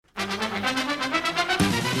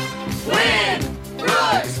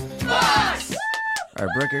All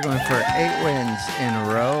right, Brooke, you're going for 8 wins in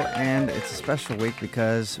a row, and it's a special week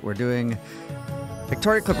because we're doing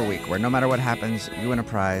Victoria Clipper Week, where no matter what happens, you win a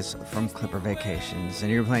prize from Clipper Vacations.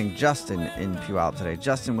 And you're playing Justin in Puyallup today.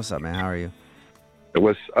 Justin, what's up, man? How are you?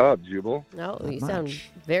 What's up, Jubal? No, Not you much. sound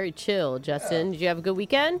very chill, Justin. Did you have a good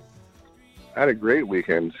weekend? I had a great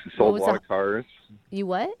weekend. Sold a was lot that? of cars. You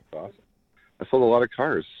what? Awesome. I sold a lot of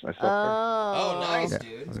cars. I sold cars. Oh, nice, Yeah,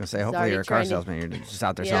 dude. I was going to say, hopefully Sorry, you're a car trying to- salesman. You're just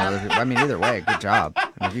out there Yeah. selling other people. I mean, either way, good job. I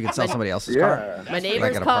mean, if you could sell somebody else's car. Yeah, My Like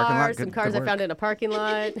neighbor's at a parking lot? car, some Good cars I work. found in a parking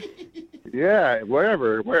lot. yeah,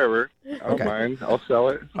 wherever. I don't Okay. mind. I'll sell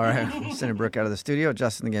it. All right, sending Brooke out of the studio.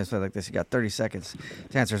 Justin, the game's played like this. You got 30 seconds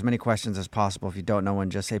to answer as many questions as possible. If you don't know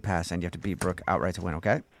one, just say pass, and you have to beat Brooke outright to win,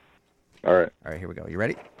 okay? All right. All right, here we go. You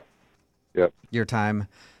ready? Yep. Your time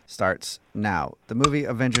starts now. The movie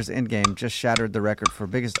Avengers Endgame just shattered the record for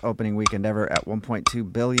biggest opening weekend ever at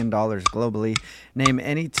 $1.2 billion globally. Name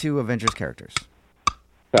any 2 Avengers characters.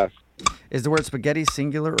 Pass. Is the word spaghetti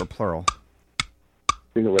singular or plural?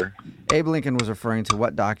 Singular. Abe Lincoln was referring to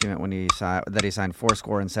what document when he that he signed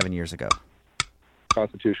 7 years ago?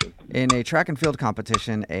 Constitution. In a track and field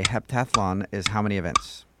competition, a heptathlon is how many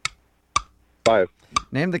events? 5.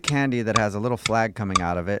 Name the candy that has a little flag coming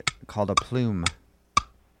out of it called a plume.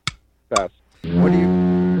 Pass. What do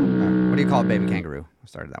you call a baby kangaroo? I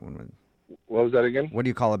started that one with. What was that again? What do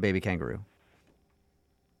you call a baby kangaroo?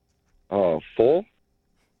 Oh, full?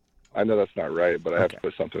 I know that's not right, but I have Okay. to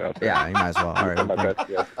put something out there. Yeah, you might as well. All right, My best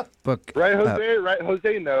guess. book. Right, Jose? Right,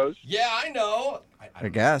 Jose knows. Yeah, I know. I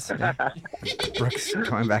guess. Yeah. Brooks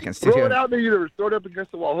coming back in Throw it studio. out in the universe. Throw it up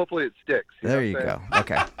against the wall. Hopefully it sticks. know There what you I'm go. saying?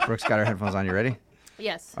 Okay, Brooks got her headphones on. You ready?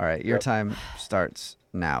 Yes. All right, your Yep. time starts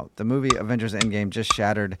now. The movie Avengers Endgame just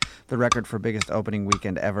shattered the record for biggest opening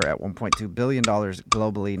weekend ever at $1.2 billion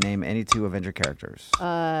globally. Name any 2 Avenger characters.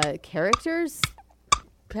 Characters?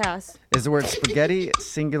 Pass. Is the word spaghetti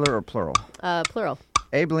singular or plural? Plural.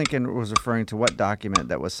 Abe Lincoln was referring to what document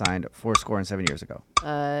that was signed 7 years ago?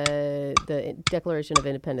 The Declaration of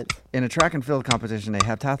Independence. In a track and field competition, a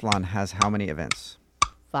heptathlon has how many events?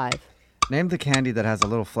 5. Name the candy that has a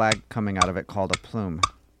little flag coming out of it called a plume.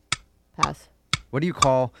 Pass. What do you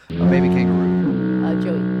call a baby kangaroo?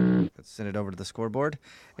 Joey. Let's send it over to the scoreboard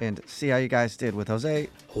and see how you guys did with Jose.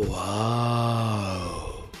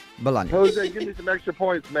 Wow. Bolaños. Jose, give me some extra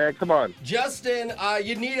points, man. Come on. Justin,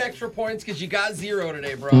 you need extra points because you got 0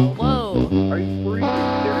 today, bro. Whoa. Are you freaking kidding me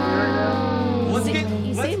right now? Let's You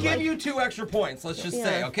let's seem give like- you 2 extra points. Let's just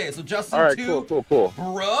say. Yeah. Okay, so Justin All right, 2, cool.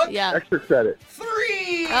 Brooke Yeah. Extra credit.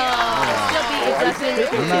 3. Still beat you, Justin.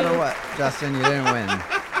 No matter what, Justin, you didn't win.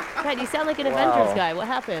 God, you sound like an Wow. Avengers guy. What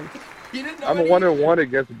happened? You didn't know I'm a any- 1-1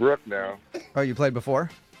 against Brooke now. Oh, you played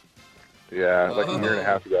before? Yeah, like a year and a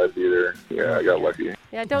half ago, either. Yeah, I got lucky.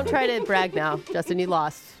 Yeah, don't try to brag now, Justin. You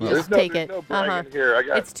lost. There's Just take it. no bragging here. I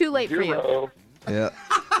got It's too late for you. 0. Yeah.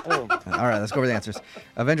 Oh. All right, let's go over the answers.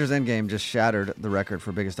 Avengers Endgame just shattered the record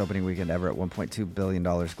for biggest opening weekend ever at $1.2 billion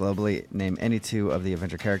globally. Name any 2 of the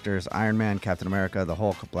Avenger characters. Iron Man, Captain America, the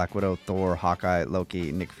Hulk, Black Widow, Thor, Hawkeye,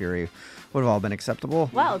 Loki, Nick Fury would have all been acceptable.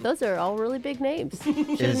 Wow, those are all really big names. Should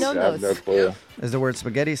have Is- known I have no those. clue. Is the word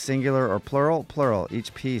spaghetti singular or plural? Plural.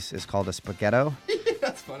 Each piece is called a spaghetto.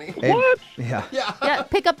 That's funny. What? Yeah. Yeah. Yeah,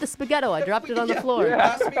 pick up the spaghetto. I dropped it on the floor.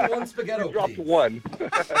 Pass me 1 spaghetti, Dropped please. 1.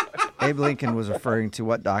 Abe Lincoln was referring to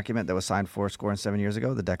what document that was signed 7 years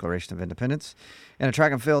ago? The Declaration of Independence. In a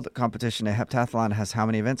track and field competition, a heptathlon has how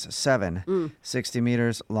many events? 7. 60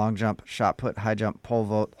 meters, long jump, shot put, high jump, pole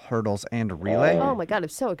vault, hurdles, and relay. Oh my God, I'm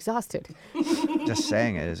so exhausted. Just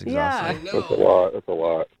saying it is Yeah. exhausting. I That's a know. lot. That's a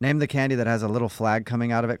lot. Name the candy that has a little flag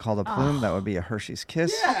coming out of it called a plume. That would be a Hershey's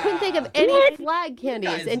Kiss. I couldn't think of any flag candies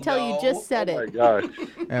guys until you know. just said Oh my it. gosh.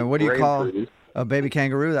 And what do you Brain call freeze. a baby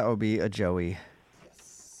kangaroo? That would be a joey.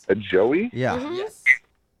 A Joey? Yeah. Yes.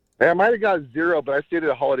 Hey, I might have got 0, but I stayed at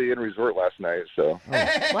a Holiday Inn Resort last night, so.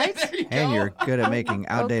 What? There you And go. you're good at making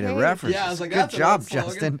outdated Okay. references. Yeah, I was like, good that's a job, nice slogan.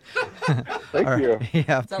 Justin. Thank All you. right. Yeah,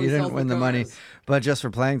 how you he sells didn't the win the money. cars. But just for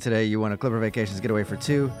playing today, you won a Clipper Vacations getaway for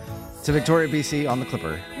 2 to Victoria, BC on the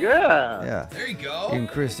Clipper. Yeah. Yeah. There you You go. can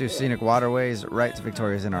cruise through scenic waterways right to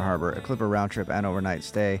Victoria's Inner Harbor. A Clipper round trip and overnight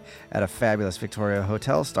stay at a fabulous Victoria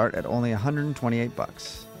hotel start at only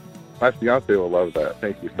 $128. My fiance will love that.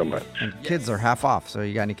 Thank you so much. And kids are half off. So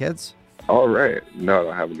you got any kids? All right. No, I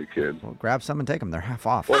don't have any kids. Well, grab some and take them. They're half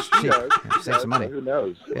off. Well, It's she cheap. does. Yeah, She save does, some money. so Who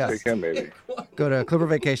knows? Yes. Take him, maybe. Go to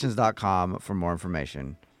clippervacations.com for more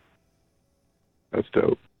information. That's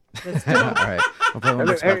dope. All right. We'll play And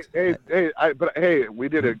Winbrook's then, Bucks. hey, we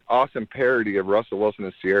did an awesome parody of Russell Wilson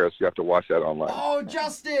and Sierra, so you have to watch that online. Oh,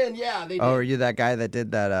 Justin. Yeah, they did. Oh, are you that guy that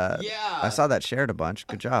did that? Yeah. I saw that shared a bunch.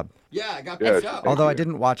 Good job. Yeah, I got Yeah, picked up. Although I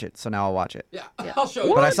didn't watch it, so now I'll watch it. Yeah, I'll show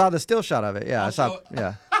you. But I saw the still shot of it. Yeah, I I'll saw. show-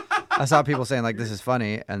 Yeah, I saw people saying like, "This is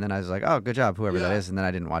funny," and then I was like, "Oh, good job, whoever that Yeah. is." And then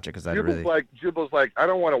I didn't watch it because I Jubal's really. like, I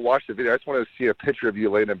don't want to watch the video. I just want to see a picture of you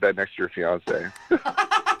laying in bed next to your fiance.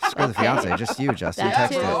 Screw the fiance, just you, Justin. That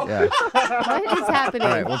Text too. it. Yeah. What is happening? All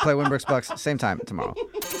right, we'll play Winbrook's Bucks same time tomorrow.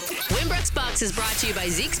 Winbrook's Bucks is brought to you by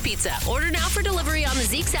Zeke's Pizza. Order now for delivery on the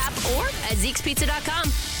Zeke's app or at Zeke'sPizza.com.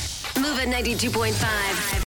 Move at 92.5.